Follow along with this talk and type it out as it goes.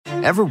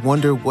Ever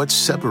wonder what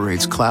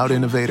separates cloud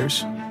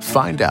innovators?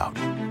 Find out.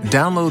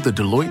 Download the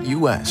Deloitte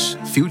US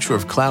Future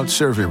of Cloud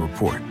Survey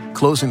Report,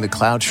 closing the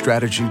cloud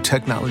strategy,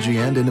 technology,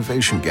 and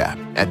innovation gap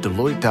at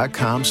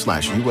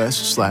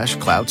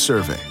Deloitte.com/US/cloud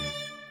survey.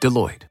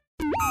 Deloitte.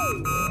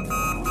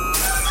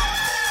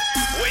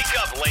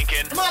 Wake up,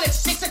 Lincoln. Come on, it's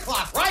 6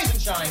 o'clock. Rise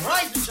and shine,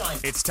 rise and shine.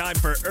 It's time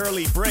for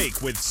Early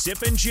Break with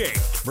Sip and Jake,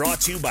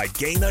 brought to you by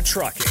Gaina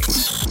Trucking.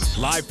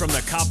 Live from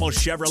the Coppel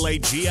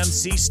Chevrolet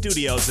GMC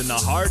studios in the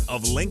heart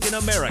of Lincoln,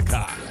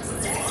 America.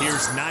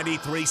 Here's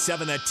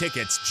 93.7 The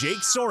Ticket's Jake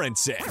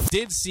Sorensen.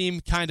 Did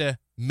seem kind of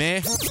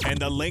meh. And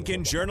the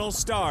Lincoln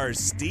Journal-Star's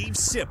Steve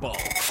Sipple.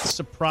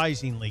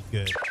 Surprisingly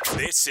good.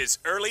 This is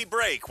Early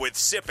Break with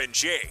Sip and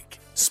Jake,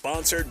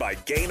 sponsored by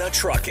Gaina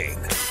Trucking.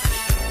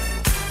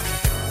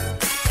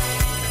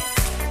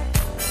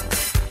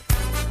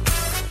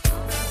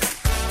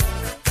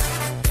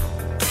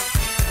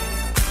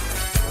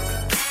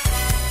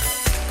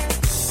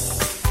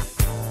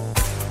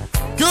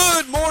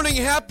 Good morning,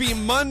 happy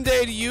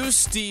Monday to you,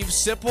 Steve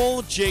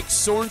Sipple, Jake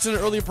Sorensen.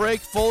 Early break,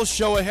 full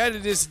show ahead.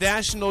 It is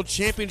National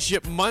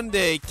Championship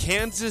Monday,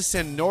 Kansas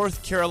and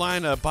North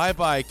Carolina.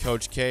 Bye-bye,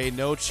 Coach K.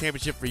 No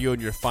championship for you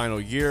in your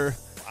final year.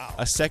 Wow.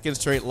 A second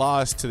straight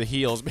loss to the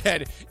Heels.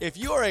 Man, if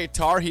you are a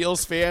Tar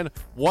Heels fan,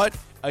 what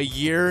a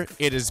year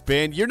it has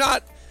been. You're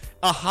not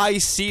a high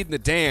seed in the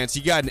dance.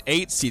 You got an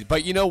 8 seed.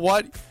 But you know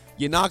what?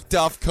 You knocked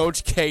off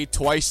Coach K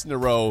twice in a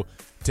row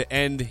to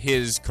end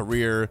his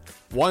career.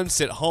 Once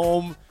at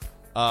home,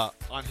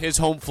 on his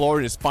home floor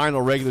in his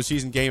final regular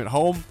season game at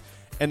home.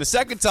 And the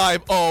second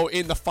time,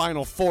 in the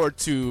Final Four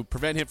to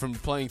prevent him from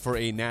playing for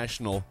a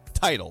national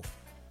title.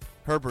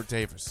 Hubert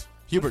Davis.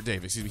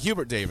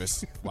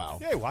 Wow.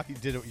 Hey, Wacky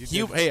did it.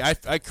 Hey, I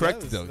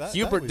corrected them.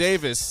 Hubert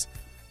Davis,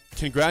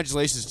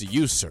 congratulations to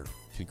you, sir.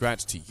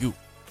 Congrats to you.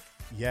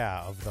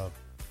 Yeah, of the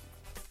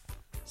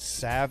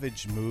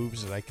savage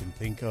moves that I can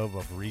think of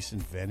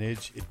recent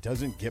vintage, it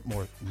doesn't get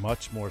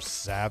much more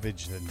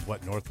savage than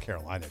what North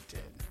Carolina did.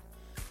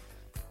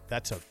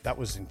 That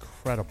was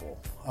incredible.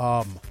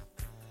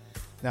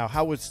 Now,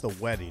 how was the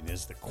wedding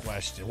is the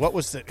question. What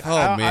was the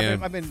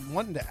man. I've been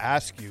wanting to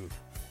ask you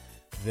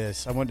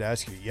this. I wanted to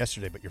ask you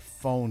yesterday, but your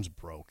phone's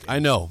broken. I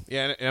know.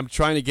 Yeah, and I'm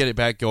trying to get it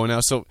back going now.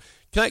 So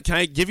can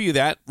I give you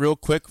that real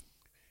quick?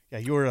 Yeah,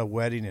 you were at a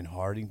wedding in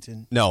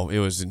Hardington? No, it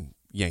was in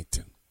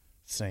Yankton.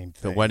 Same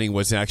thing. The wedding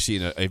was actually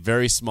in a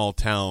very small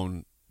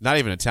town, not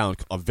even a town,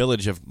 a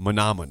village of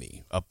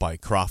Menominee up by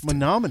Crofton.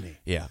 Menominee?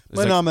 Yeah.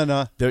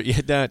 Menomina.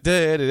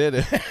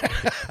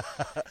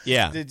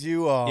 Yeah. Did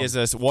you? There's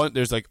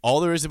all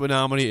there is in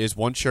Menominee is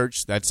one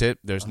church. That's it.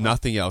 There's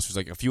nothing else. There's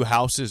like a few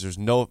houses. There's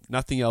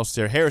nothing else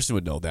there. Harrison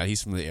would know that.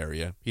 He's from the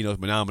area. He knows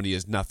Menominee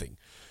is nothing.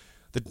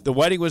 The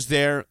wedding was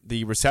there.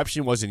 The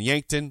reception was in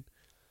Yankton.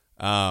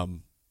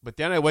 But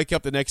then I wake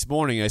up the next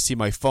morning and I see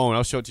my phone.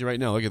 I'll show it to you right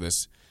now. Look at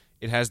this.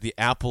 It has the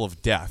apple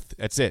of death.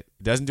 That's it.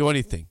 It doesn't do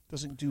anything.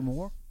 Doesn't do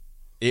more?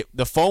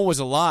 The phone was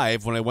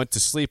alive when I went to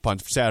sleep on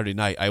Saturday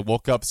night. I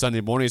woke up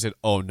Sunday morning and said,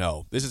 oh,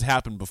 no. This has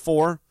happened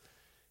before,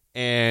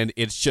 and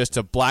it's just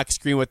a black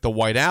screen with the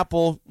white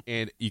apple,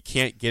 and you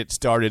can't get it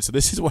started. So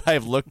this is what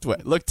I've looked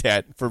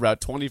at for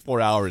about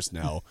 24 hours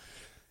now.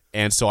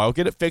 And so I'll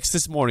get it fixed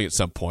this morning at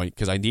some point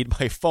because I need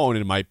my phone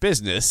in my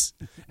business,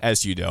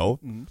 as you know.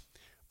 Mm-hmm.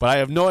 But I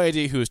have no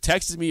idea who's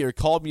texted me or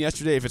called me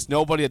yesterday. If it's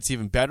nobody, that's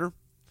even better.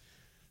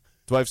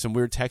 Do I have some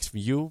weird text from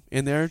you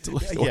in there?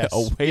 Yes.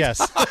 Oh, wait. Yes.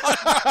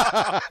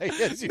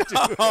 Yes, you do.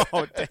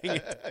 Oh, dang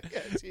it.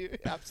 Yes, you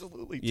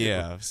absolutely do.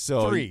 Yeah.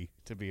 So 3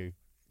 to be.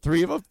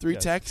 3 of them? 3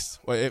 Yes. texts?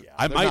 Well, Yeah,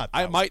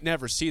 I might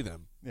never see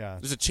them. Yeah.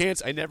 There's a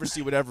chance I never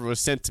see whatever was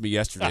sent to me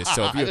yesterday.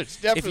 So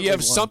if definitely you have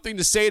one. something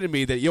to say to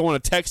me that you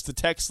want to text the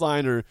text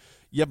line or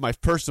you have my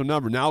personal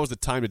number, now is the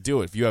time to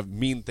do it if you have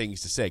mean things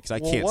to say because I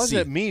can't see. What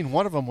wasn't mean?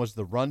 One of them was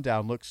the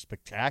rundown looks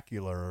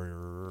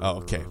spectacular.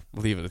 Oh, okay.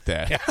 We'll leave it at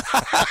that.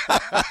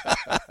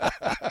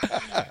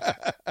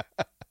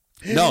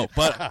 No,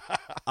 but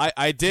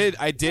I did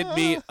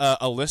meet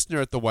a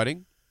listener at the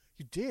wedding.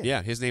 You did?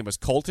 Yeah, his name was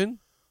Colton.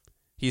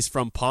 He's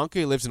from Ponca.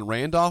 He lives in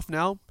Randolph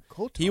now.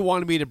 Colton. He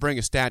wanted me to bring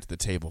a stat to the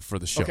table for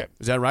the show. Okay.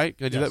 Is that right?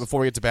 Can I do that before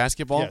we get to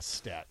basketball? Yes,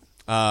 stat.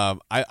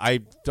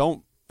 I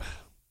don't.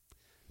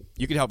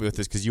 You can help me with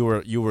this because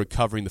you were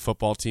covering the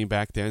football team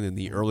back then in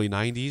the early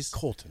 90s.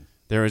 Colton.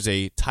 There is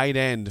a tight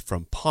end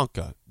from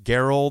Ponca,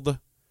 Gerald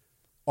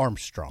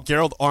Armstrong.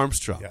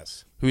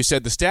 Yes. Who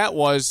said the stat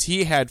was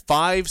he had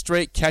 5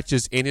 straight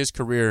catches in his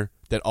career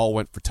that all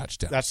went for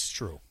touchdowns. That's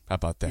true. How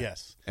about that?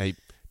 Yes.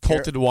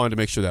 Colton wanted to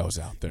make sure that was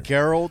out there.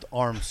 Gerald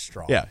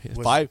Armstrong. Yeah.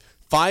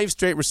 5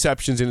 straight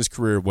receptions in his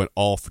career went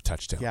all for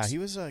touchdowns. Yeah, he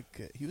was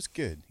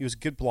good. He was a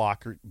good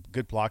blocker,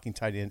 good blocking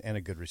tight end, and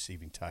a good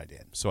receiving tight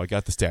end. So I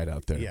got the stat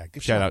out there. Yeah,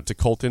 good Shout job. out to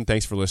Colton.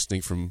 Thanks for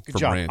listening from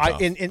job. Randolph.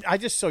 And I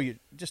just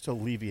just to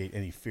alleviate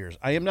any fears,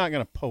 I am not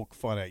going to poke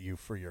fun at you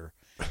for your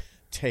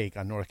take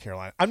on North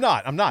Carolina. I'm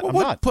not.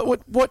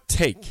 What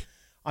take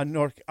on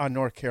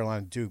North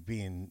Carolina Duke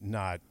being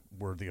not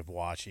worthy of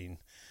watching.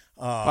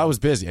 I was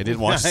busy. I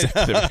didn't watch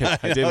the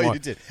I didn't watch. You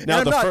did. Now,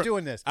 I'm not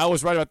doing this. I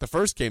was right about the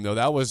first game, though.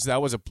 That was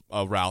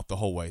a rout the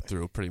whole way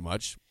through, pretty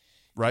much.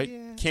 Right?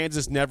 Yeah.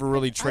 Kansas never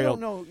really trailed.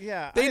 I don't know.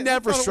 Yeah. They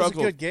never struggled. It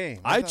was a good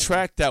game. I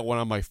tracked that one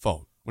on my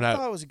phone. I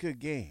thought it was a good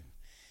game.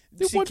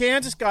 See,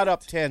 Kansas got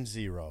up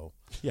 10-0.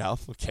 Yeah,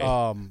 okay.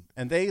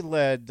 And they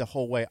led the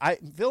whole way.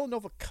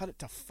 Villanova cut it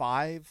to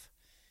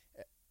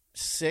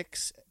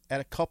 5-6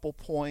 at a couple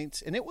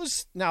points. And it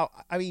was – now,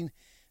 I mean,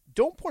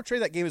 don't portray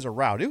that game as a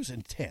rout. It was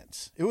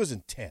intense.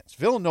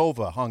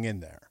 Villanova hung in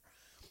there.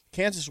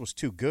 Kansas was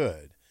too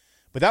good.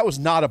 But that was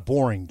not a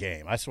boring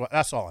game.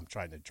 That's all I'm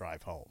trying to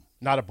drive home.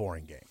 Not a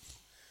boring game.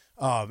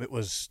 It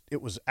was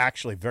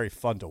actually very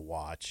fun to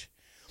watch.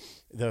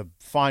 The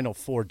Final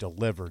Four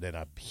delivered in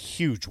a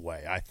huge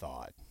way, I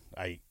thought.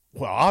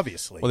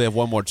 Obviously. Well, they have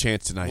one more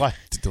chance tonight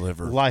to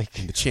deliver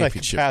in the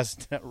championship. Like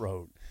Basnet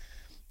wrote.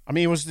 I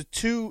mean,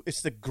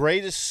 it's the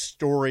greatest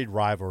storied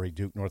rivalry,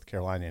 Duke, North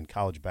Carolina, in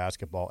college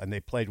basketball, and they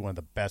played one of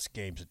the best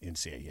games in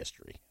NCAA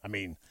history. I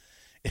mean,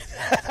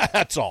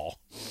 that's all.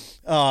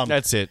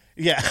 That's it.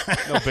 Yeah.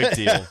 No big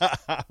deal.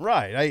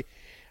 Right.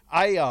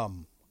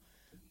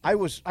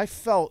 I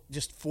felt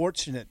just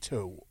fortunate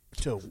to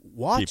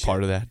watch be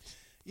part of that.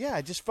 Yeah,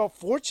 I just felt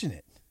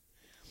fortunate.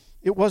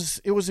 It was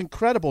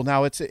incredible.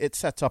 Now it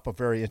sets up a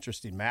very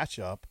interesting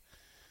matchup.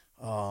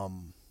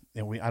 And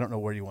I don't know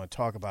where you want to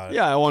talk about it.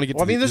 Yeah, I want to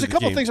get. There's a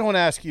couple things I want to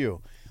ask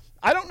you.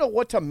 I don't know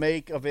what to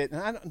make of it,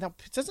 and now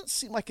it doesn't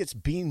seem like it's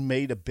being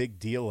made a big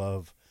deal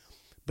of.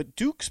 But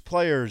Duke's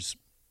players,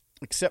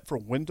 except for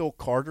Wendell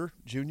Carter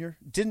Jr.,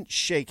 didn't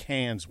shake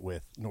hands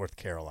with North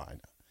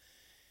Carolina.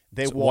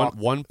 They walked.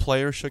 One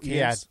player shook hands?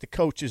 Yeah, the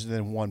coaches and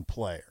then one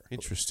player.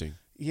 Interesting.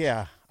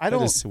 Yeah, that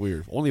is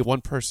weird. Only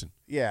one person.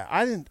 Yeah,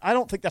 I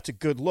don't think that's a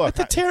good look.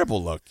 That's a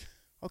terrible look.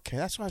 Okay,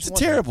 that's what I was It's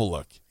wondering. a terrible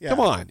look. Yeah. Come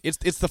on.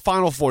 It's the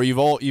Final Four. You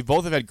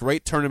both have had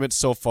great tournaments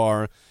so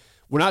far.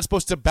 We're not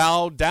supposed to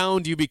bow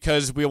down to you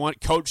because we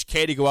want Coach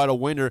K to go out a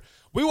winner.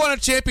 We want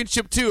a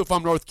championship too if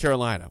I'm North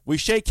Carolina. We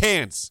shake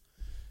hands.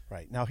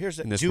 Right. Now here's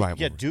the Duke.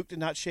 Yeah, Duke did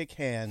not shake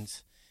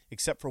hands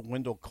except for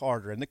Wendell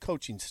Carter and the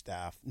coaching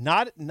staff.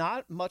 Not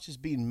much is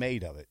being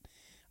made of it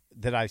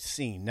that I've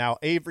seen. Now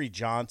Avery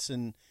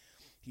Johnson,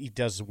 he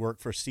does work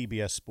for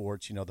CBS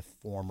Sports, the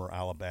former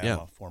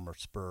Alabama, former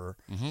Spur.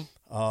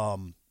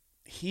 Mm-hmm.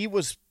 He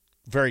was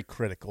very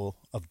critical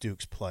of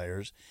Duke's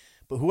players.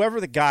 But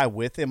whoever the guy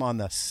with him on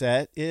the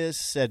set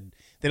said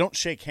they don't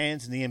shake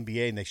hands in the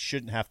NBA and they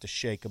shouldn't have to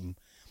shake them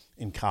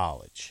in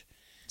college.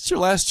 It's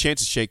your last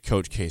chance to shake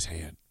Coach K's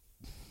hand,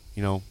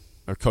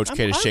 or Coach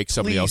K to shake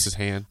somebody else's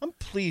hand. I'm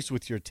pleased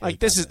with your take. Like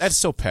that's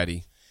so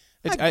petty.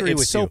 I agree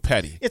with so you.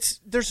 petty.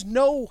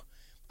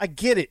 I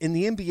get it. In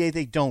the NBA,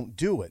 they don't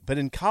do it, but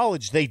in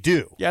college, they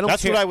do. Yeah,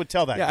 that's what I would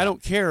tell that guy. I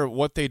don't care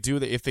what they do.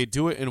 If they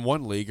do it in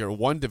one league or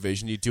one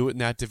division, you do it in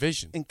that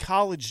division. In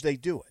college, they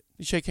do it.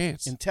 You shake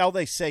hands until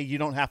they say you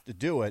don't have to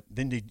do it.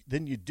 Then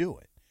you do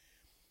it,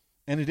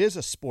 and it is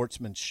a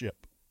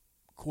sportsmanship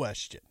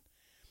question,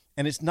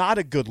 and it's not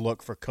a good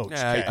look for Coach K.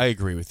 I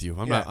agree with you.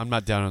 I'm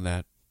not down on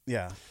that.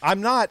 Yeah,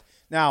 I'm not.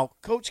 Now,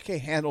 Coach K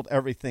handled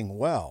everything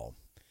well.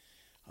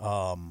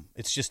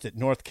 It's just that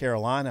North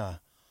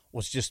Carolina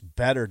was just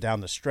better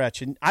down the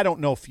stretch. And I don't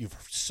know if you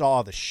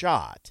saw the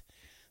shot,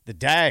 the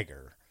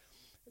dagger,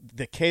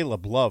 the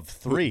Caleb Love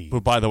three.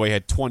 Who, by the way,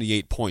 had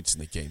 28 points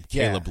in the game.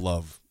 Caleb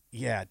Love.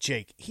 Yeah,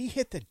 Jake. He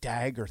hit the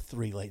dagger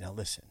three late. Now,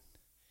 listen.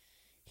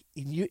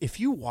 If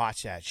you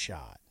watch that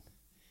shot,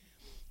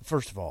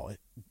 first of all,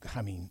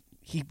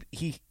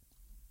 he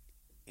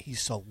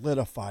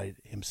solidified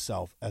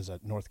himself as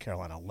a North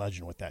Carolina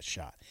legend with that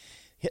shot.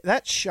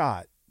 That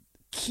shot,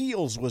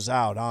 Keels was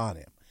out on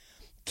him.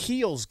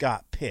 Keels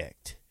got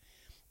picked.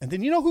 And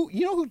then you know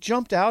who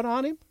jumped out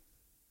on him?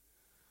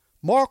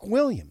 Mark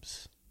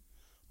Williams.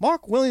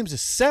 Mark Williams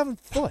is 7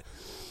 foot.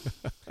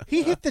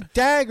 He hit the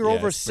dagger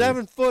over a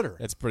 7-footer.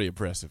 That's pretty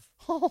impressive.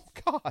 Oh,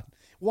 God.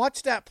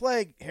 Watch that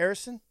play,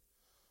 Harrison.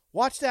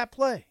 Watch that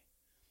play.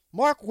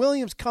 Mark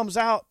Williams comes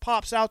out,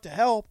 pops out to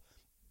help,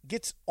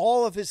 gets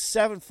all of his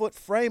 7-foot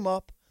frame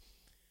up,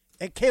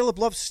 and Caleb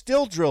Love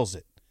still drills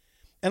it.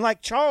 And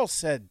like Charles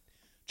said,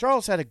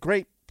 Charles had a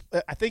great,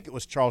 I think it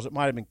was Charles, it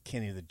might have been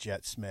Kenny the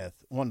Jet Smith,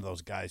 one of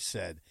those guys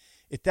said,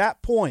 at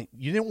that point,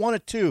 you didn't want a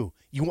two.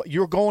 You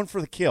were going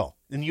for the kill,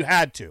 and you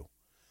had to.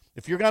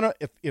 If you're gonna,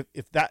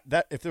 if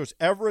there was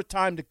ever a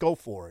time to go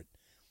for it,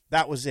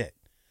 that was it.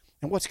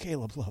 And what's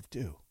Caleb Love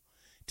do?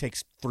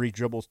 Takes 3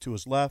 dribbles to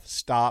his left,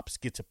 stops,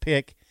 gets a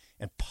pick,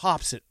 and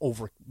pops it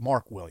over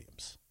Mark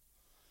Williams.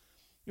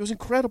 It was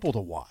incredible to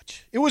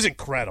watch. It was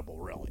incredible,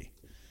 really.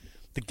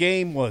 The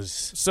game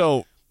was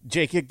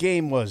Jake, your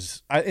game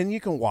was, and you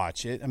can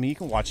watch it. I mean, you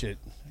can watch it.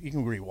 You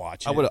can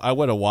rewatch it. I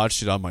would have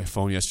watched it on my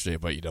phone yesterday,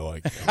 but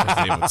I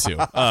wasn't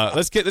able to.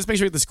 Let's make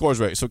sure we get the scores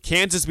right. So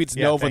Kansas beats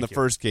Nova in the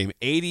first game,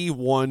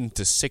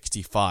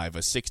 81-65, a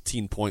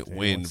 16-point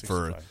win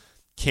for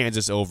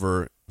Kansas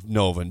over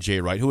Nova and Jay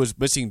Wright, who was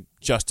missing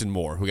Justin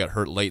Moore, who got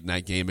hurt late in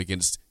that game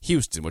against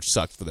Houston, which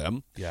sucked for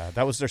them. Yeah,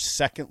 that was their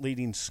second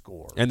leading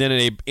score. And then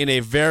in a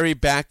very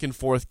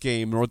back-and-forth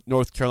game,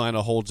 North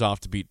Carolina holds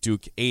off to beat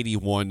Duke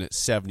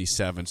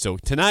 81-77. So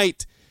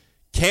tonight,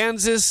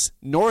 Kansas,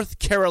 North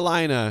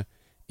Carolina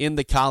in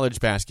the college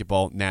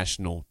basketball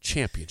national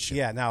championship.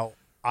 Yeah, now,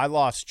 I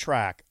lost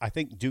track. I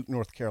think Duke,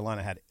 North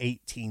Carolina had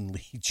 18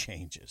 lead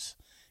changes.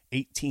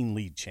 18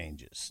 lead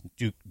changes,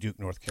 Duke,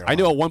 North Carolina. I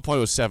know at one point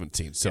it was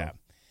 17. So. Yeah.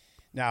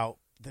 Now,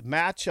 the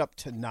matchup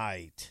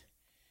tonight,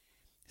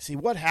 see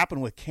what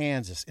happened with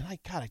Kansas, and I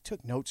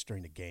took notes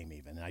during the game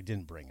even, and I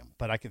didn't bring them,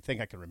 but I can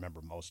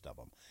remember most of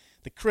them.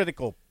 The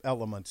critical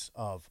elements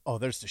of,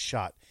 there's the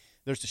shot.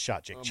 There's the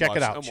shot, Jake. Check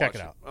it out.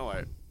 All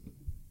right.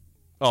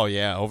 Oh,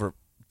 yeah, over.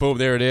 Boom,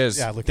 there it is.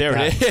 Yeah, look there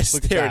at it that. is.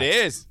 Look at there that. it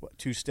is. What,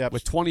 2 steps?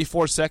 With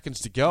 24 seconds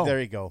to go. There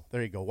you go.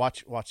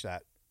 Watch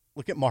that.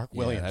 Look at Mark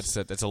Williams.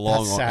 Yeah, that's a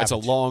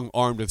long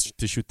arm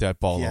to shoot that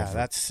ball over. Yeah,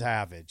 that's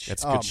savage.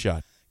 That's a good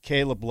shot.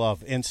 Caleb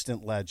Love,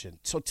 instant legend.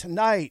 So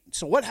tonight,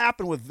 what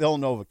happened with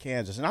Villanova,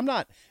 Kansas? And I'm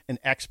not an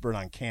expert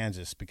on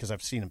Kansas because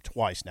I've seen them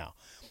twice now.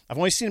 I've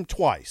only seen them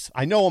twice.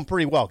 I know them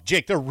pretty well.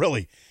 Jake, they're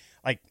really,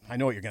 I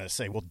know what you're going to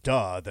say. Well,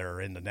 duh,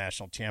 they're in the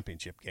national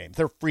championship game.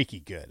 They're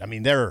freaky good. I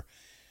mean,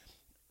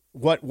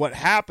 what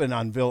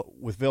happened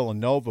with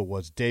Villanova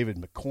was David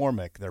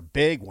McCormick, their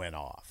big, went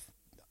off.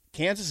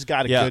 Kansas has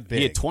got a good big.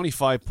 He had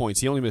 25 points.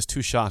 He only missed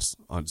 2 shots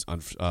on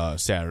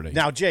Saturday.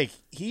 Now, Jake,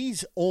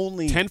 he's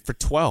only 10 for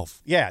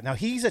 12. Yeah, now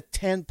he's a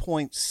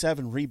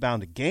 10.7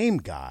 rebound a game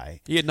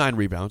guy. He had 9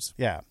 rebounds.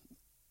 Yeah,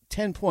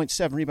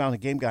 10.7 rebound a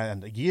game guy on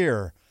the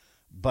year,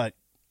 but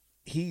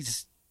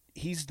he's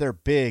their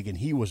big, and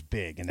he was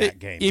big in that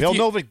game.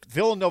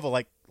 Villanova,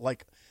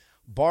 like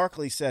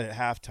Barkley said at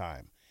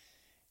halftime,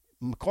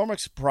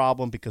 McCormick's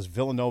problem because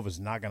Villanova's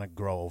not going to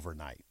grow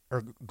overnight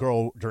or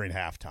grow during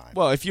halftime.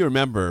 Well, if you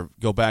remember,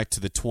 go back to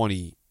the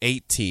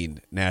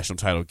 2018 national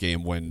title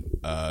game when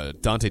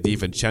Dante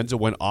DiVincenzo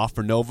went off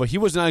for Nova. He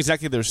was not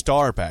exactly their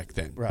star back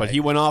then, right. But he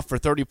went off for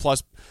 30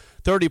 plus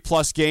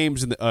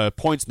games in the,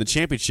 points in the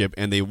championship,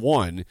 and they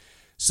won.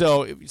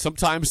 So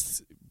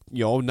sometimes,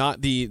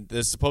 not the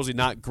supposedly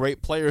not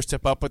great players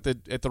step up at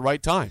the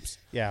right times.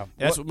 Yeah,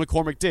 that's what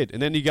McCormick did.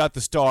 And then you got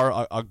the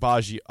star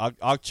Akshay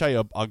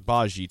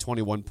Agbaji,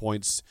 21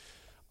 points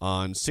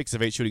on 6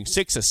 of 8 shooting,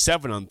 6 of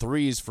 7 on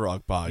threes for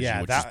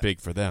Agbaji, which is big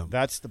for them.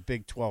 That's the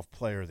Big 12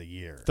 Player of the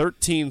Year.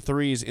 13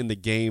 threes in the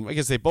game. I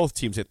guess both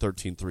teams hit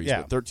 13 threes,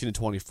 yeah. But 13 and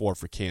 24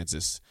 for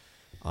Kansas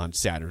on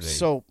Saturday.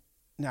 So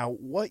now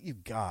what you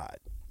got,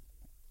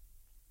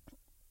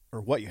 or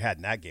what you had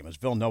in that game, is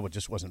Villanova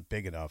just wasn't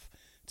big enough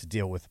to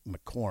deal with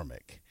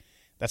McCormick.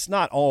 That's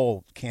not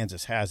all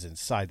Kansas has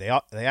inside. They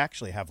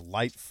actually have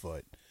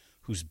Lightfoot,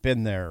 who's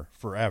been there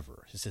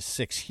forever. It's his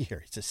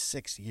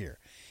 6th year.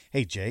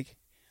 Hey, Jake,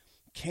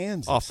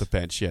 Kansas off the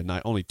bench,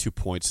 only 2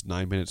 points,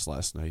 9 minutes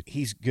last night.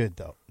 He's good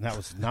though. And that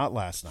was not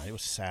last night. It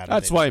was Saturday.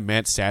 That's why I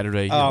meant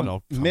Saturday.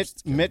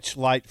 Mitch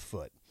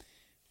Lightfoot,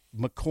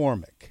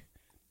 McCormick,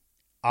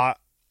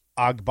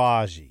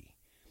 Agbaji,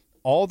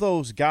 all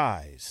those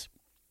guys.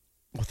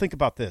 Well, think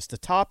about this. The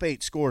top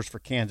 8 scorers for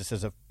Kansas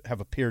have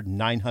appeared in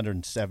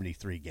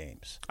 973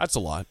 games. That's a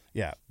lot.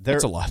 Yeah,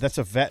 that's a lot. It's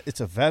a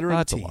veteran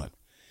That's team. a lot.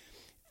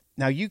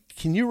 Now,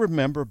 can you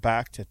remember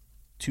back to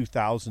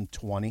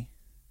 2020?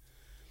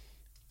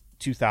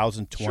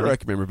 2020. Sure, I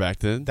can remember back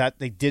then. That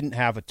they didn't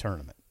have a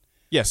tournament.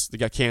 Yes, they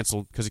got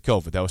canceled because of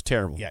COVID. That was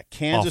terrible. Yeah,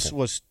 Kansas Awful.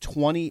 was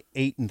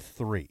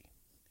 28-3,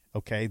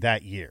 okay,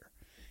 that year.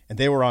 And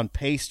they were on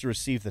pace to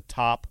receive the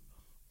top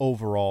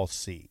overall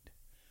seed.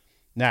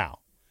 Now,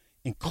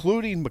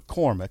 including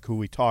McCormick, who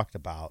we talked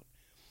about,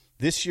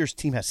 this year's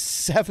team has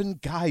 7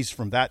 guys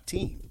from that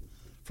team,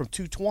 from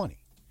 220.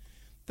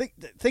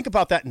 Think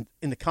about that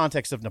in the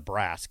context of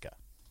Nebraska.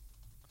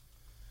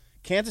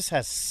 Kansas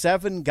has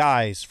 7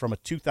 guys from a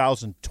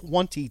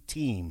 2020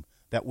 team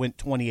that went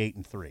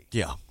 28-3.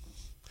 Yeah. Okay?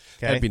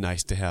 That'd be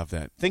nice to have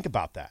that. Think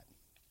about that.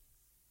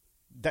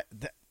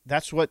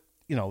 That's what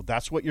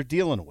you're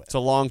dealing with. It's a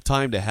long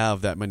time to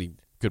have that many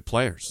good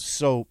players.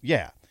 So,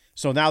 yeah.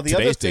 So now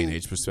Today's day and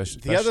age,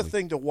 especially. The other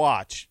thing to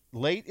watch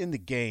late in the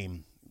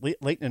game, late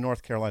in the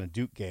North Carolina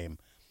Duke game,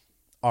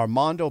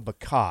 Armando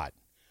Bacot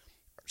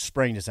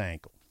sprained his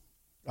ankle.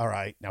 All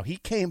right. Now he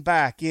came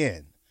back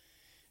in,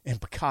 and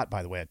Bacot,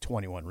 by the way, had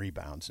 21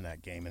 rebounds in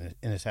that game, and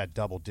has had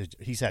double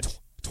digit. He's had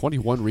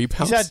 21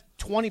 rebounds. He's had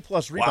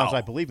 20+ rebounds, wow.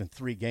 I believe, in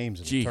 3 games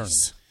in the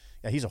tournament.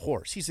 Yeah, he's a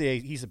horse. He's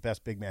the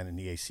best big man in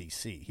the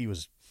ACC. He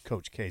was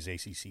Coach K's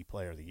ACC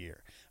Player of the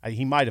Year.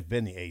 He might have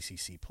been the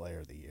ACC Player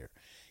of the Year.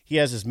 He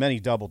has as many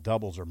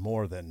double-doubles or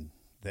more than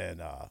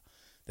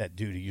that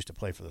dude who used to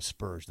play for the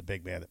Spurs, the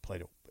big man that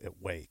played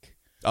at Wake.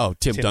 Oh,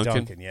 Tim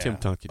Duncan. Yeah. Tim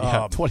Duncan.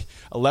 Yeah,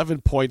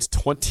 11 points,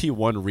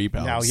 21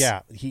 rebounds. Now,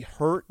 yeah, he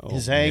hurt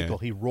his ankle.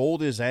 He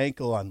rolled his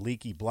ankle on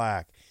Leaky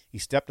Black. He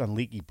stepped on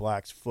Leaky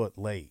Black's foot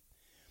late.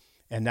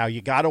 And now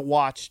you got to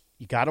watch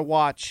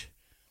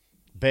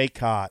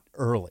Bacot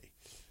early,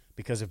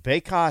 because if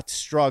Bacot's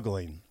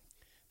struggling,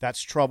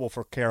 that's trouble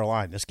for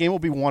Carolina. This game will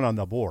be won on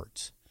the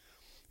boards.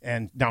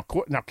 And now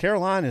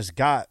Carolina's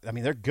got, I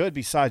mean, they're good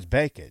besides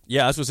Bacon.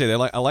 Yeah, I was going to say,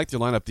 I like their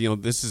lineup.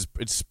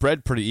 It's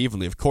spread pretty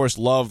evenly. Of course,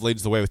 Love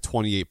leads the way with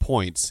 28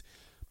 points.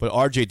 But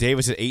R.J.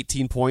 Davis had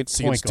 18 points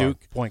against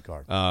Duke. Point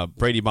guard.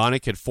 Brady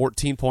Manick had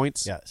 14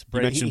 points. Yes.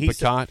 You mentioned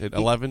Picott at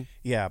 11.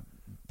 Yeah.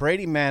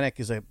 Brady Manick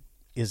is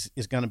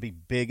going to be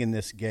big in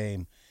this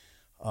game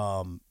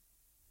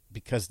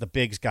because the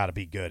big's got to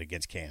be good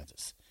against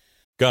Kansas.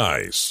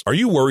 Guys, are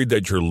you worried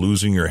that you're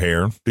losing your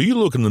hair? Do you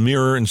look in the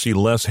mirror and see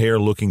less hair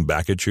looking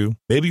back at you?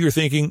 Maybe you're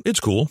thinking,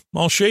 it's cool,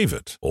 I'll shave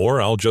it. Or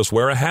I'll just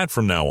wear a hat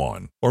from now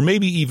on. Or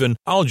maybe even,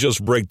 I'll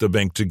just break the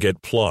bank to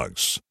get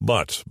plugs.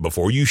 But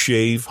before you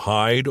shave,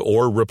 hide,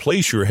 or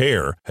replace your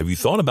hair, have you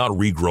thought about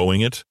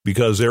regrowing it?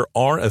 Because there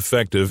are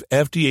effective,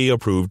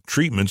 FDA-approved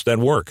treatments that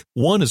work.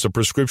 One is a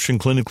prescription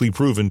clinically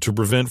proven to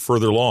prevent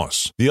further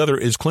loss. The other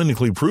is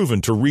clinically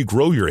proven to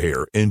regrow your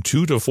hair in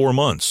 2 to 4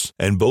 months.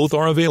 And both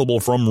are available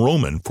from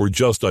Roman for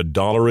just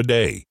 $1 a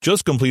day.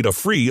 Just complete a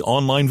free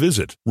online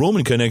visit.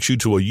 Roman connects you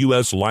to a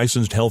U.S.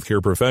 licensed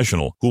healthcare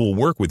professional who will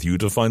work with you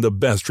to find the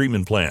best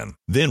treatment plan.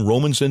 Then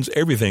Roman sends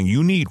everything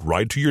you need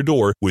right to your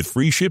door with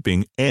free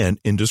shipping and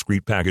in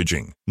discreet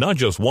packaging. Not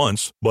just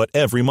once, but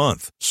every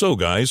month. So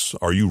guys,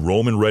 are you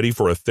Roman ready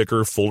for a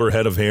thicker, fuller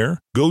head of hair?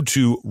 Go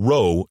to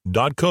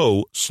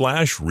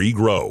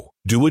ro.co/regrow.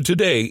 Do it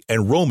today,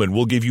 and Roman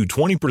will give you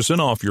 20%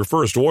 off your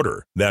first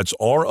order. That's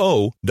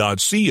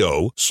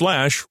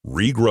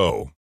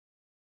ro.co/regrow.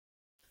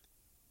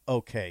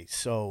 Okay,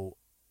 so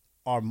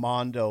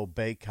Armando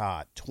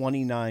Bacot,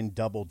 29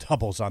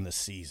 double-doubles on the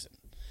season.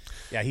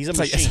 Yeah, he's a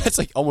machine. That's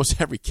like almost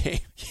every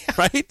game,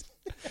 right?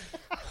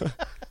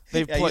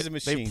 They've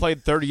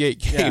played 38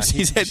 games.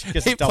 Yeah,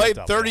 They've played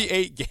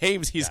 38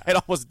 games. He's had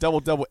almost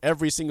double-double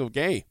every single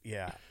game.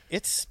 Yeah,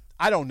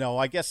 I don't know.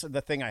 I guess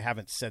the thing I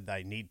haven't said that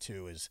I need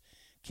to is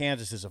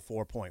Kansas is a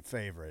 4-point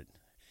favorite,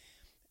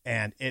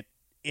 and it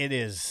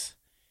is.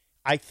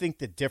 I think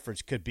the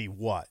difference could be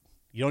what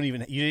you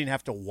didn't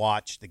have to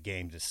watch the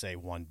game to say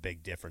one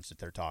big difference that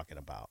they're talking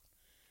about.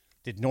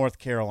 Did North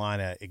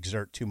Carolina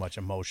exert too much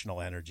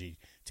emotional energy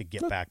to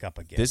get back up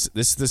again? This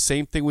is the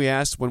same thing we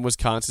asked when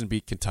Wisconsin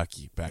beat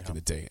Kentucky back in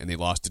the day, and they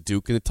lost to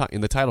Duke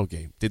in the title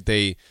game.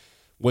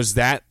 Was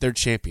that their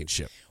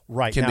championship?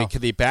 Right. Can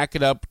they back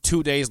it up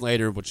 2 days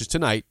later, which is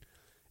tonight,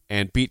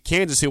 and beat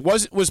Kansas, who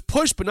was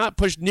pushed but not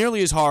pushed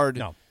nearly as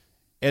hard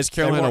as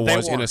Carolina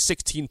was in a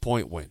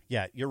 16-point win?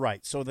 Yeah, you're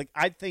right. So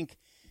I think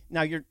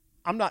now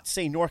I'm not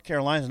saying North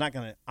Carolina's not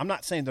going to. I'm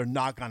not saying they're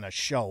not going to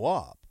show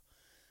up,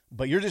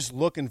 but you're just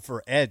looking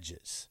for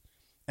edges,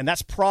 and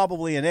that's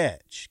probably an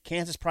edge.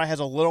 Kansas probably has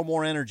a little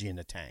more energy in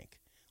the tank,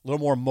 a little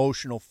more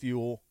emotional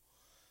fuel,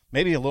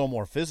 maybe a little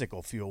more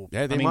physical fuel.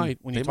 Yeah, they might.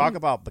 When you talk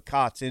about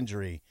Bacot's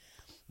injury,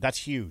 that's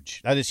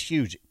huge. That is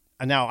huge.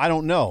 And now I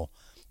don't know.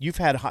 You've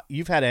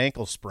had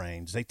ankle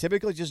sprains. They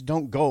typically just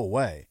don't go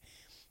away.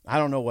 I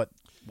don't know what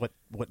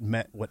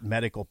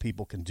medical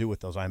people can do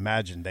with those. I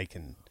imagine they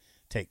can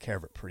take care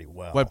of it pretty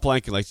well. What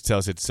Blanket likes to tell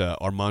us, it's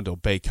Armando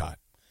Bacot.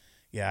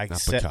 Yeah,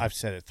 I've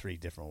said it 3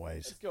 different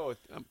ways. Let's go with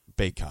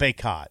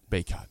Bacot.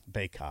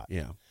 Bacot.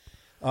 Yeah.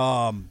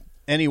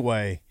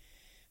 Anyway,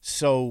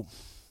 so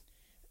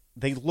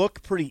they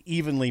look pretty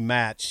evenly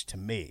matched to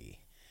me.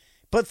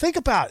 But think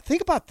about it.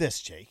 Think about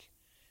this, Jake.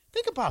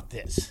 Think about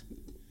this.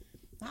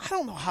 I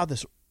don't know how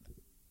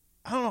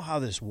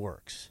this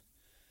works.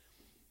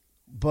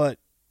 But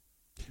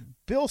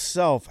Bill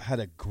Self had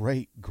a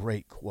great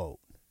quote.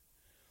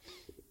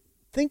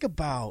 Think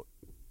about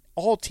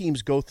all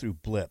teams go through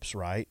blips,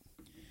 right?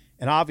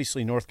 And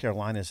obviously North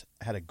Carolina's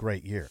had a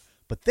great year.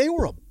 But they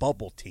were a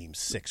bubble team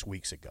 6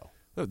 weeks ago.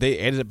 They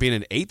ended up being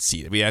an 8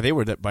 seed. I mean, they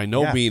were by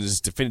no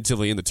means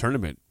definitively in the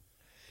tournament.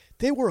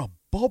 They were a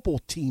bubble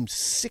team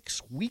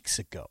 6 weeks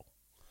ago.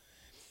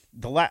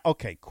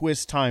 Okay,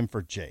 quiz time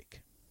for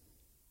Jake.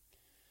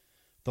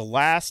 The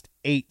last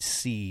 8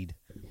 seed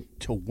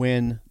to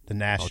win the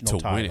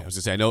national title. Win it. I was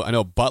going to say, I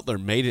know Butler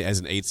made it as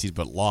an 8 seed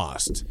but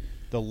lost.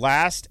 The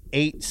last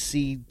 8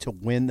 seed to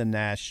win the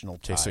national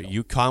title. Okay,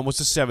 so UConn was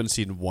the 7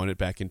 seed and won it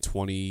back in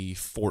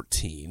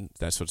 2014.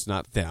 So it's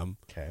not them.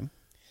 Okay.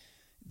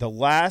 The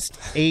last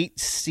 8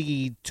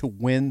 seed to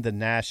win the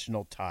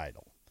national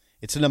title.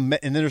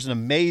 And there's an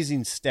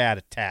amazing stat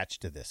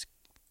attached to this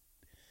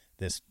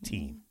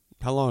team.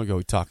 How long ago are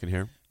we talking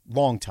here?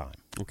 Long time.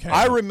 Okay.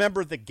 I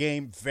remember the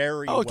game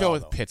very well. I'll go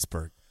with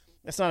Pittsburgh.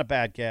 That's not a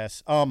bad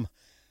guess. Not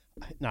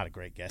a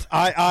great guess.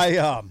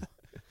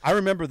 I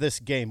remember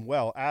this game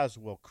well, as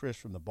will Chris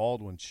from the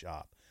Baldwin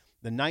Shop.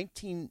 The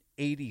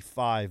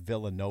 1985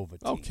 Villanova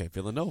team. Okay,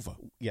 Villanova.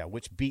 Yeah,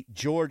 which beat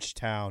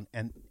Georgetown.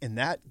 And in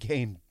that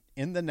game,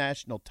 in the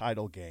national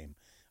title game,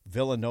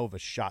 Villanova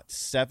shot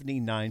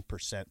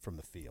 79% from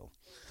the field.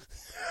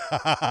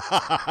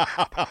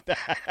 How about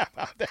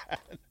that?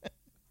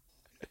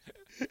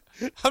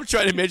 I'm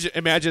trying to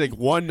imagine like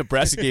one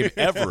Nebraska game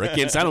ever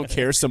against, I don't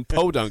care, some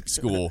podunk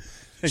school.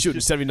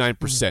 shooting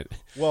 79%.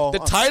 Well, the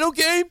title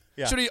game,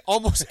 yeah. shooting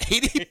almost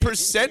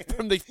 80%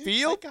 from the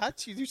field. I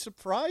got you. You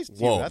surprised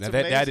you. Whoa, That's now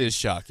amazing. that is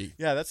shocking.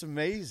 Yeah, that's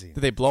amazing.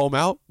 Did they blow them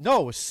out?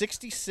 No, it was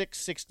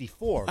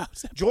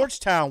 66-64.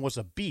 Georgetown was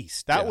a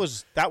beast. That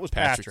was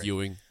Patrick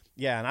Ewing.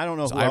 Yeah, and I don't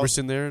know Was who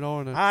Iverson else. there at all?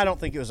 Or not? I don't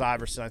think it was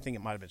Iverson. I think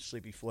it might have been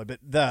Sleepy Floyd. But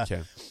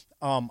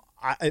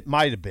it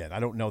might have been. I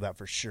don't know that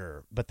for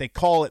sure. But they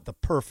call it the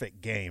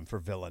perfect game for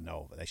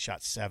Villanova. They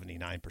shot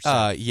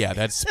 79%. Yeah,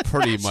 that's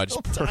pretty much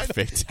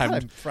perfect.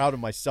 I'm proud of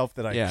myself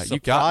that I you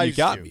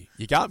got me.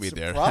 You got me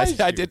there.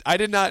 I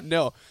did not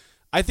know.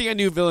 I think I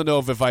knew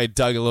Villanova if I had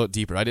dug a little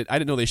deeper. I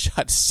didn't know they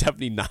shot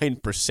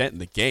 79% in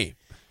the game.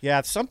 Yeah,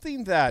 it's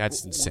something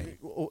that's insane.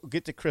 We'll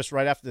get to Chris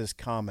right after this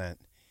comment.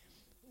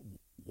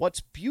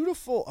 What's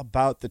beautiful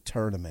about the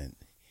tournament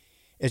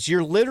is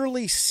you're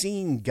literally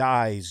seeing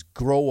guys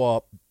grow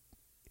up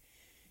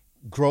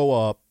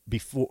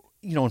before,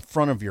 in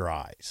front of your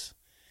eyes.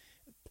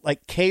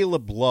 Like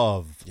Caleb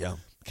Love. Yeah.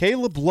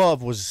 Caleb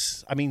Love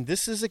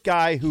this is a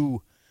guy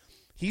who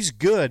he's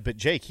good, but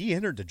Jake, he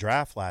entered the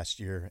draft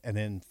last year and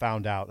then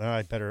found out,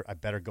 I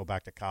better go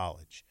back to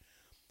college.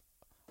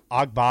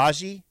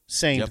 Agbaji,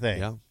 same thing.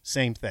 Yeah.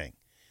 Same thing.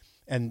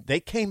 And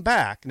they came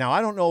back. Now, I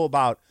don't know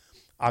about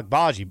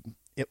Agbaji,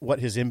 what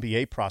his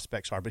NBA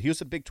prospects are, but he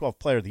was a Big 12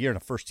 Player of the Year and a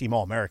first-team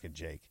All-American,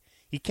 Jake.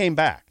 He came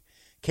back.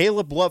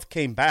 Caleb Love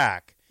came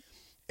back,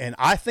 and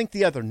I think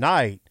the other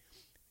night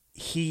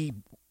his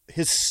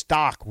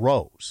stock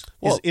rose.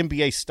 His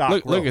NBA stock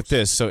rose. Look at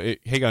this. So,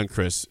 hang on,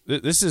 Chris.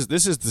 This is the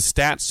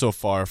stats so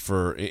far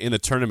in the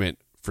tournament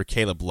for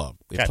Caleb Love.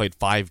 They played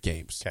 5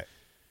 games. Okay.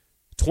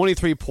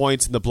 23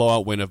 points in the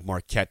blowout win of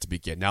Marquette to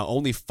begin. Now,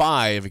 only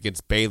 5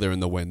 against Baylor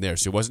in the win there,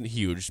 so it wasn't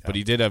huge, but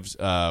he did have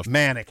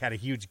Manic had a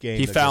huge game.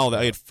 He fouled.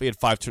 He had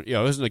 5.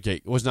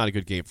 It was not a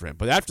good game for him.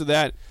 But after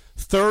that,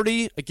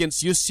 30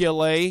 against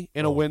UCLA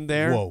in a win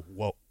there.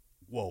 Whoa.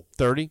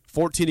 30,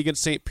 14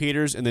 against St.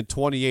 Peter's, and then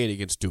 28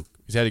 against Duke.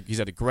 He's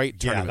had a great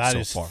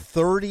tournament so far.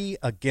 30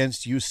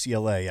 against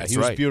UCLA. Yeah, That's he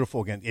was right.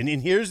 beautiful again.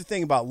 And here's the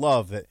thing about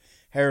Love that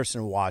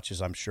Harrison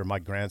watches. I'm sure my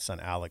grandson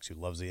Alex, who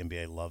loves the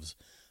NBA, loves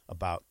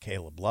about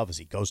Caleb Love is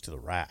he goes to the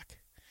rack.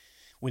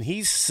 When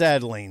he's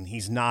settling,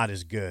 he's not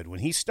as good.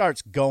 When he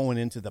starts going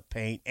into the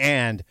paint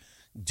and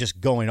just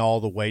going all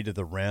the way to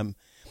the rim,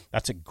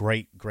 that's a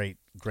great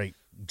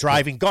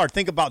driving guard.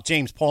 Think about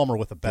James Palmer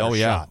with a better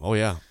shot. Oh,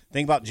 yeah.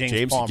 Think about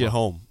James Palmer. Could get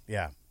home.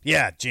 Yeah,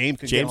 James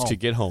could get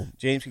home.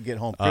 James could get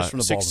home. Chris from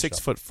the Baldwin Show.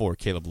 6'4",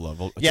 Caleb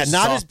Love. Yeah,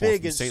 not as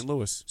big as St.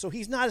 Louis. So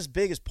he's not as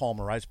big as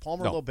Palmer, right? Is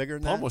Palmer a little bigger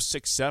than that? Palmer was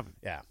 6'7".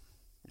 Yeah.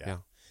 Yeah.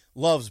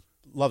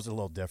 Love's a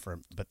little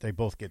different, but they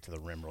both get to the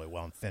rim really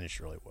well and finish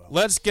really well.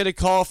 Let's get a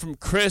call from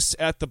Chris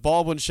at the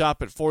Baldwin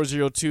Shop at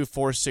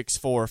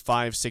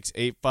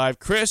 402-464-5685.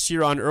 Chris,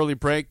 you're on early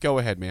break. Go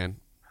ahead, man.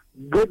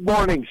 Good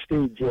morning,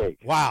 Steve Jake.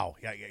 Wow.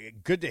 Yeah,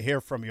 good to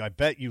hear from you. I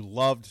bet you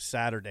loved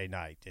Saturday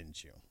night,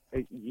 didn't you?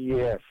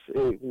 Yes.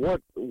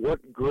 What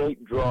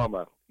great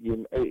drama.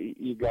 You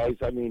guys,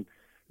 I mean,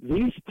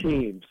 these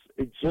teams,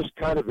 it just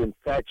kind of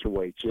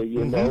infatuates you.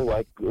 You know,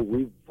 like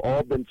we've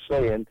all been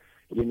saying,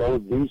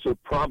 these are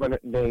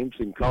prominent names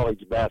in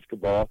college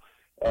basketball.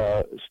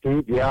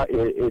 Steve,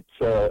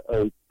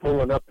 it's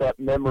pulling up that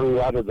memory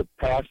out of the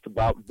past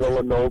about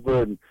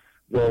Villanova, and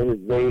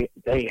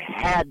they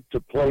had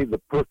to play the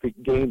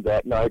perfect game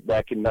that night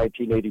back in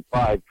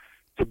 1985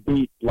 to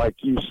beat, like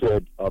you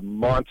said, a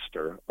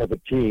monster of a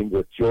team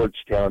with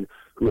Georgetown,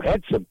 who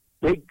had some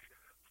big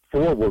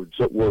forwards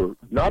that were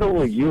not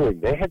only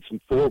Ewing, they had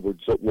some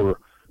forwards that were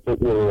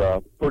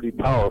pretty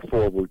power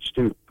forwards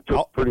too.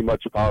 Pretty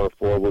much power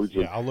forwards.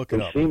 Yeah, I'll look it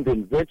up. They seemed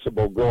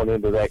invincible going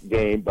into that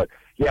game, but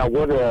yeah,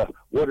 what a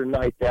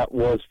night that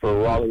was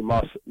for Raleigh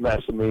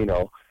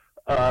Massimino.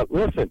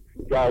 Listen,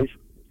 guys,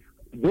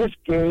 this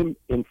game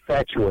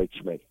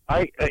infatuates me.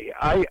 I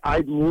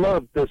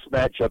love this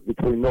matchup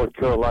between North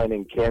Carolina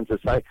and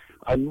Kansas.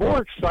 I'm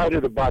more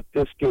excited about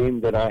this game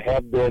than I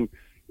have been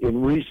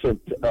in recent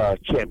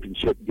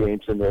championship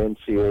games in the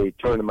NCAA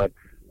tournament.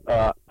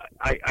 I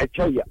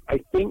tell you, I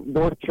think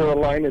North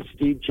Carolina,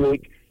 Steve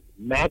Jake,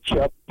 match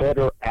up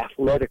better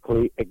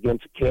athletically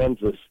against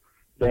Kansas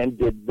than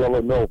did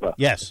Villanova.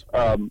 Yes.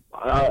 I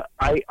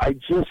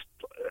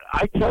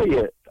tell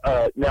you,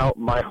 now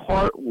my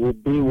heart will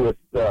be with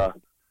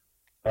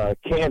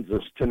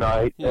Kansas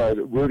tonight,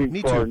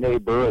 rooting for our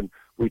neighbor. And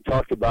we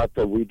talked about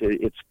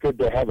it's good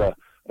to have a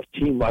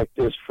team like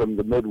this from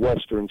the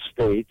Midwestern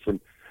states. And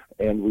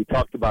we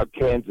talked about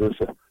Kansas,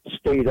 a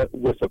state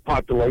with a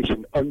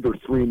population under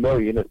 3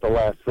 million at the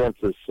last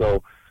census.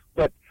 So,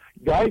 but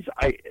guys,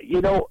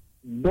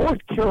 North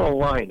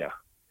Carolina,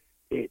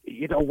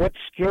 what's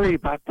scary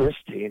about this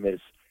team is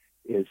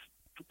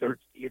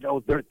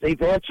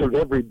they've answered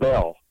every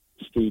bell,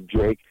 Steve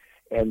Jake,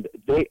 and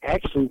they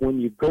actually, when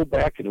you go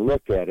back and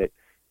look at it,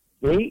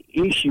 they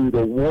issued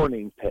a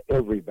warning to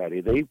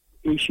everybody. They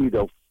issued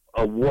a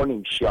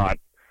warning shot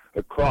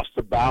across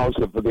the bows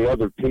of the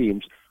other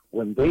teams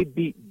when they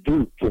beat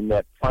Duke in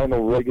that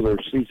final regular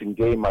season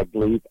game, I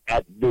believe,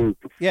 at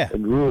Duke, yeah,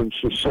 and ruined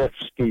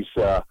Krzyzewski's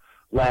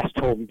last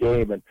home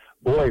game, and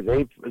boy,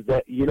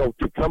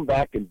 to come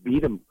back and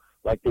beat them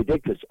like they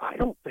did, because I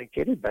don't think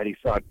anybody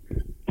thought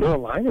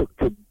Carolina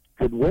could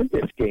win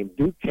this game.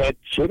 Duke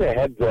should have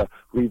had the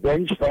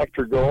revenge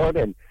factor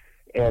going,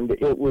 and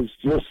it was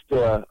just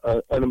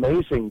an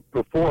amazing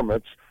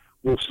performance.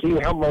 We'll see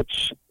how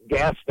much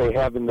gas they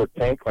have in their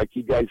tank, like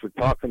you guys were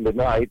talking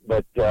tonight.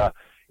 But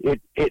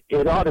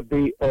it ought to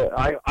be.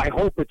 I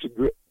hope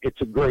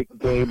it's a great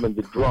game, and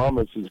the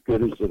drama's as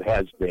good as it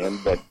has been.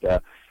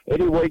 But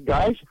anyway,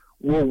 guys,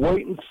 we'll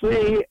wait and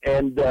see.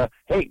 And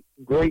hey,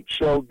 great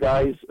show,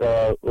 guys.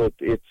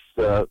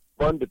 It's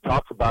fun to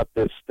talk about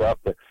this stuff.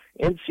 The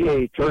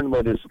NCAA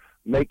tournament is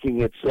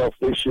making itself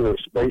this year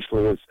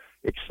especially as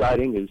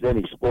exciting as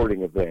any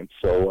sporting event.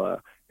 So,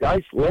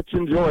 guys, let's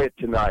enjoy it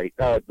tonight.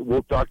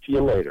 We'll talk to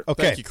you later.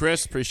 Okay. Thank you,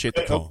 Chris. Appreciate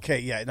the call. Okay,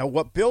 yeah. Now,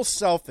 what Bill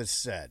Self has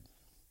said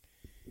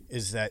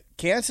is that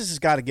Kansas has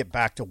got to get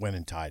back to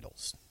winning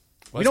titles.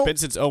 Well, it's been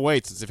since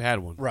 2008 since they've had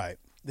one. Right.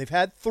 They've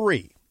had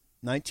 3,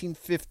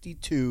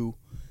 1952,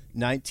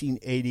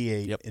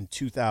 1988, and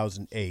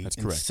 2008. That's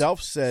and correct.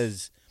 Self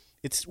says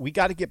we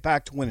got to get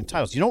back to winning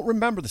titles. You don't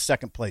remember the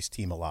second-place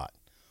team a lot.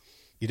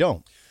 You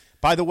don't.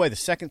 By the way, the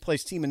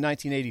second-place team in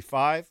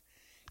 1985,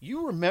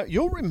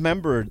 you'll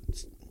remember,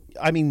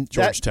 I mean,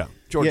 Georgetown.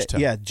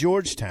 Yeah,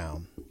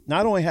 Georgetown.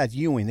 Not only had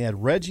Ewing, they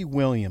had Reggie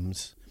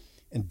Williams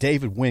and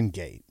David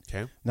Wingate.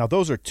 Okay. Now,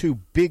 those are 2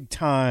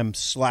 big-time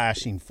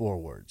slashing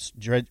forwards.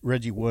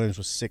 Reggie Williams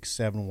was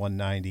 6'7",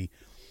 190.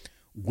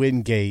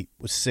 Wingate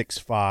was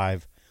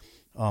 6'5",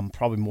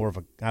 probably more of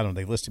a, I don't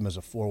know, they list him as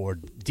a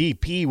forward.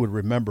 DP would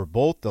remember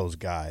both those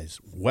guys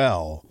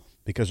well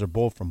because they're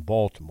both from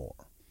Baltimore.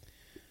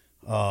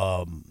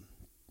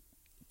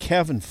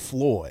 Kevin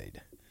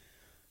Floyd.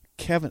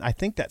 I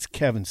think that's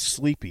Kevin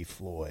Sleepy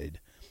Floyd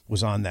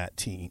was on that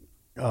team.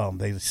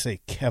 They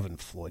say Kevin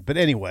Floyd. But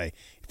anyway,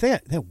 if they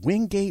had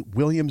Wingate,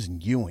 Williams,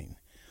 and Ewing.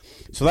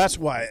 So that's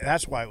why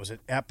it was an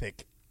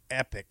epic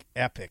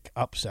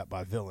upset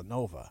by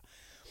Villanova.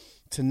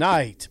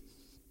 Tonight,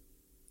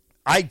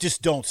 I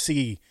just don't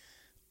see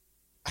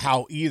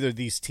how either of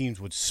these teams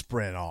would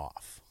sprint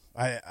off.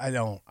 I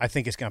don't. I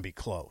think it's going to be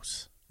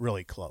close,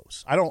 really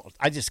close.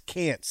 I just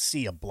can't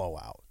see a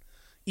blowout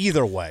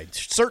either way.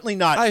 Certainly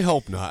not. I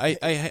hope not.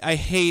 I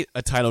hate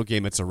a title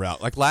game that's a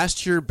rout. Like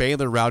last year,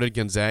 Baylor routed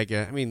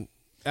Gonzaga. I mean,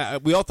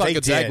 we all thought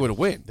Gonzaga would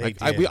win.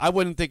 I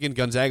wasn't thinking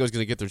Gonzaga was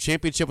going to get their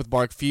championship with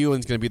Mark Few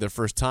and it's going to be their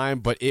first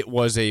time, but it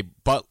was a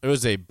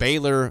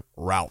Baylor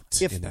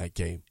rout in that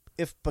game.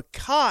 If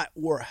Bacot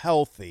were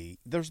healthy,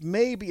 there's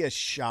maybe a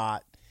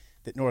shot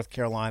that North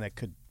Carolina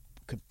could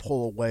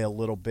pull away a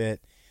little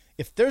bit.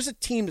 If there's a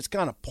team that's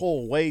going to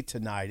pull away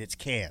tonight, it's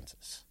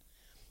Kansas.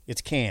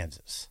 It's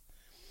Kansas.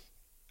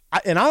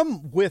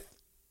 I'm with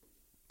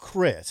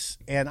Chris,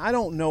 and I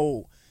don't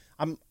know.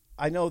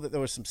 I know that there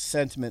was some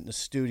sentiment in the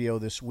studio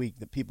this week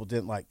that people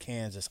didn't like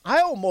Kansas. I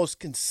almost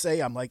can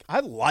say I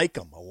like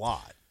them a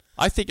lot.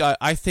 I think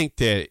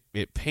that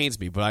it pains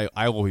me, but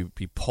I will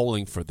be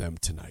polling for them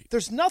tonight.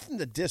 There's nothing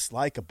to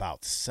dislike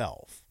about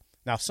Self.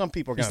 Now, some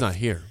people are going to... He's not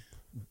here.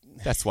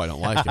 That's why I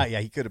don't like him. Yeah,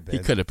 he could have been.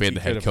 He could have been the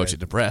head coach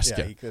at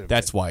Nebraska. Yeah, he could have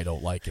That's been. why I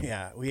don't like him.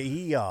 Yeah,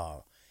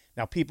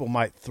 now, people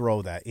might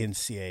throw that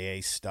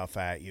NCAA stuff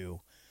at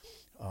you.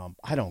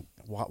 I don't...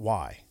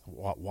 Why?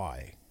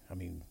 Why? I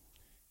mean,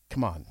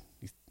 come on.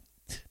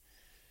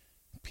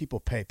 People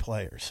pay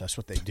players. That's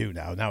what they do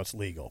now. Now it's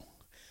legal.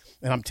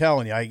 And I'm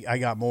telling you, I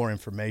got more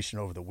information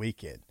over the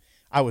weekend.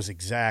 I was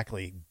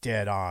exactly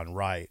dead on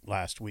right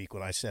last week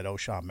when I said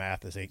O'Shawn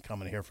Mathis ain't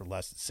coming here for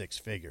less than 6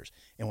 figures.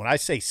 And when I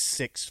say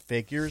 6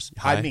 figures,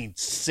 I mean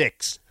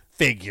 6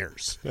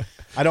 figures.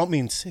 I don't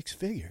mean 6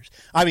 figures.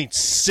 I mean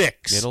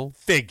 6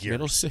 figures.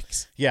 Middle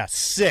 6. Yeah,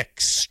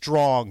 6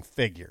 strong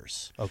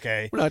figures,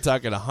 okay? We're not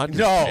talking 100.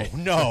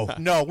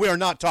 No. We are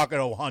not talking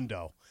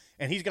hundo.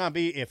 And he's going to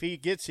be, if he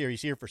gets here,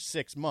 he's here for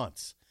 6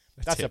 months.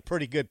 That's a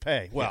pretty good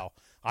pay. Well,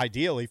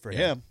 ideally for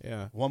him.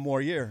 Yeah. 1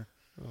 more year.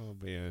 Oh,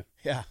 man.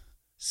 Yeah.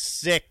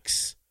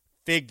 6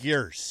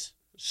 figures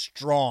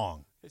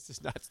strong. It's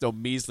no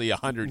measly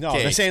 100K. No,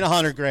 this ain't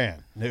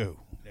 $100,000. No.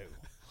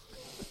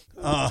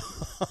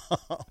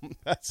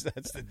 That's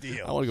the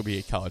deal. I want to go be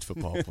a college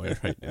football player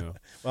right now.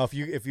 Well,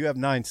 if you have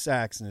 9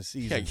 sacks in a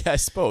season, yeah, I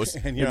suppose.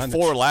 And you're on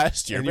 4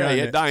 last year. You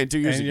had 9 2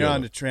 years ago. And you're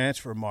on the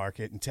transfer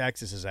market, and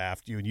Texas is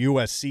after you, and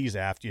USC's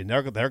after you, and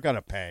they're going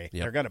to pay.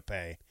 Yep. They're going to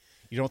pay.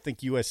 You don't think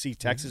USC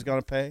Texas is going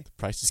to pay? The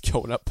price is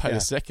going up by the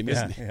second,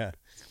 isn't it? Yeah.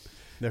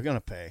 They're going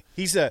to pay.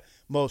 He's the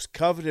most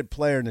coveted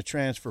player in the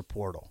transfer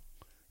portal,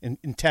 and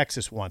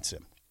Texas wants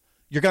him.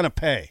 You're going to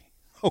pay,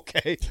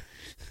 okay?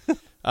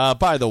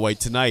 By the way,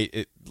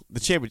 tonight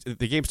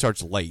the game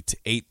starts late,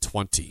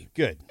 8:20.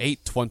 Good.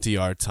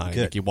 8:20 our time.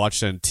 Good. You can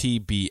watch it on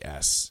TBS.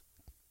 Is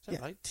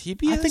that right?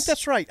 TBS? I think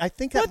that's right. I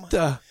think that. What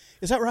the?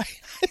 Is that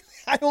right?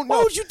 I don't know.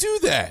 Why would you do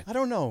that? I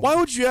don't know. Why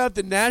would you have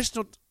the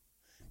national?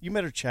 You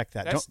better check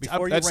that. That's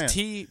before you rant.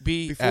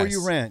 TBS. Before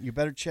you rant, you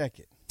better check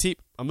it.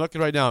 I'm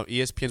looking right now.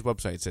 ESPN's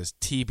website says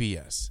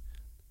TBS.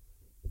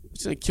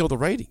 It's going to kill the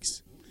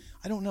ratings.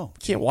 I don't know.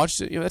 Can't watch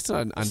it. That's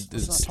not on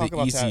Let's not talk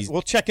about easy. that.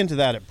 We'll check into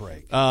that at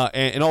break.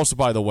 And also,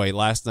 by the way,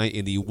 last night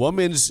in the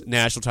women's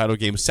national title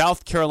game,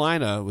 South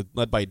Carolina,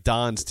 led by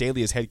Don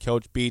Staley as head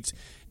coach, beats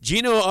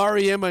Gino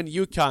Auriemma and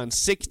UConn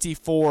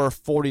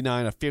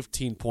 64-49, a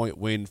 15-point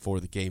win for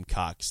the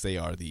Gamecocks. They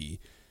are the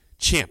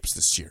champs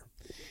this year.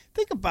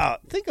 Think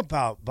about.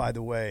 By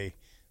the way,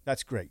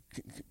 that's great.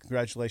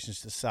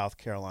 Congratulations to South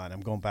Carolina.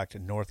 I'm going back to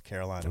North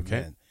Carolina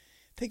men.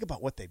 Think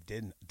about what they've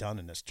done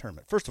in this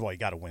tournament. First of all, you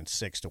got to win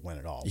 6 to win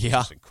it all.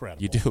 Yeah, it's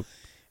incredible. You do.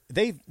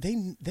 They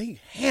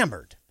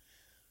hammered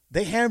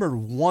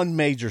one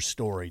major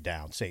story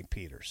down, St.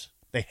 Peter's.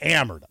 They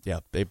hammered them.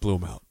 Yeah, they blew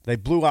them out. They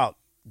blew out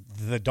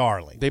the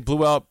Darling. They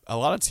blew out a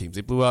lot of teams.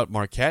 They blew out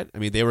Marquette. I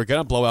mean, they were going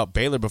to blow out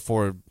Baylor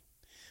before.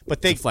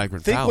 But they the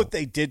flagrant think foul. what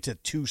they did to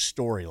 2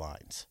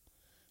 storylines.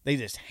 They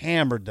just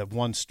hammered the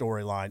one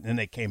storyline, and then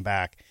they came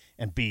back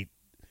and beat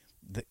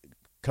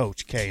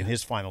Coach K in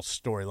his final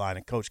storyline,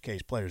 and Coach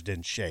K's players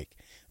didn't shake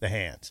the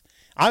hands.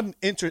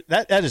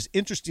 That is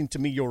interesting to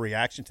me, your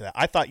reaction to that.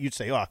 I thought you'd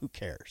say, "Oh, who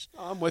cares?"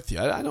 I'm with you.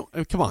 I don't.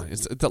 Come on,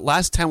 it's the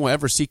last time we'll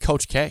ever see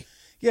Coach K.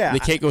 Yeah, they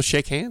can't go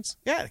shake hands.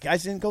 Yeah, the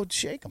guys didn't go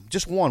shake them.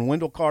 Just one,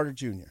 Wendell Carter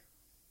Jr.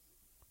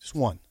 Just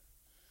one.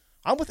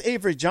 I'm with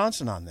Avery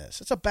Johnson on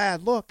this. It's a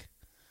bad look.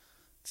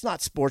 It's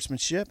not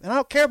sportsmanship, and I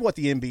don't care what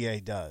the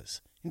NBA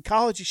does. In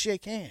college, you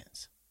shake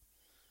hands.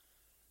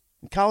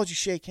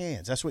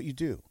 That's what you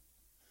do.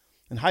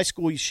 In high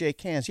school, you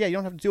shake hands. Yeah, you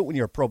don't have to do it when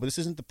you're a pro, but this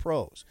isn't the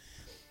pros.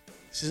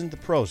 It's kind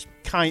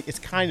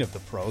of the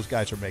pros.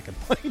 Guys are making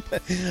money,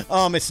 but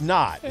it's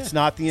not. It's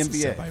not the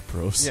NBA.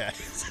 Semi-pros. Yeah.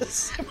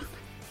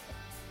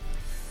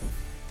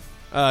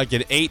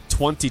 Again,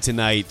 8:20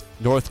 tonight,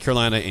 North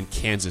Carolina and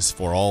Kansas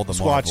for all the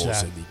Let's watch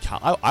marbles. that.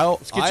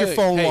 Let's get your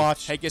phone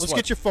watched. Hey, guess Let's what?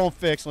 get your phone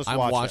fixed. Let's I'm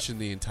watch watching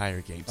the entire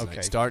game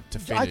tonight, start to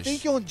finish. I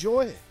think you'll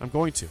enjoy it. I'm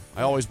going to.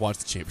 I always watch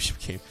the championship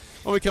game.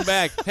 When we come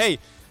back, hey,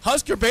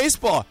 Husker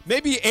baseball.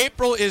 Maybe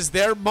April is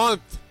their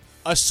month.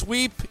 A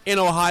sweep in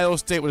Ohio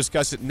State. We'll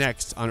discuss it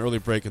next on Early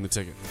Break in the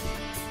Ticket.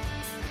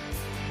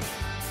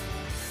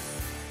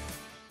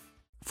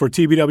 For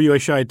TBWA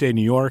Chiat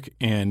New York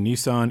and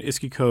Nissan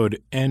ISKI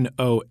code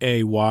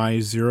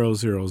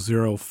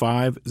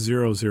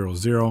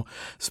NOAY000500,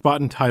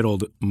 spot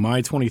entitled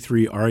My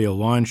 23 Aria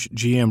Launch,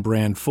 GM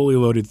brand, fully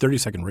loaded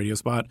 30-second radio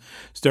spot,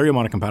 stereo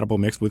mono compatible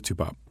mixed with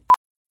 2-pop.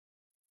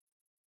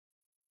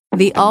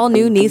 The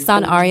all-new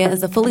Nissan Aria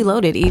is a fully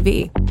loaded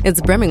EV.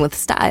 It's brimming with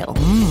style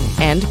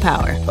and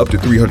power. Up to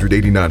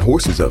 389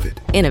 horses of it.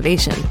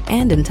 Innovation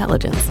and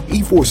intelligence.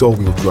 E-Force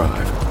all-wheel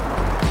drive.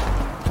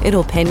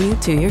 It'll pin you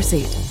to your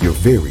seat. Your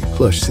very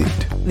plush seat.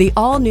 The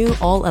all-new,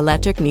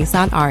 all-electric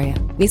Nissan Aria.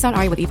 Nissan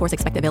Aria with E-Force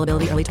expected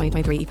availability early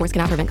 2023. E-Force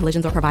cannot prevent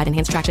collisions or provide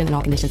enhanced traction in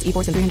all conditions.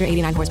 E-Force and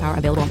 389 horsepower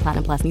available on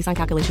Platinum Plus. Nissan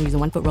calculation using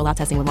 1-foot rollout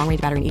testing with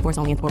long-range battery and E-Force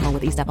only in sport mode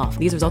with E-Step off.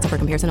 These results are for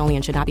comparison only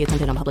and should not be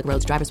attempted on public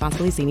roads. Drive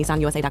responsibly. See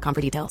NissanUSA.com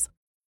for details.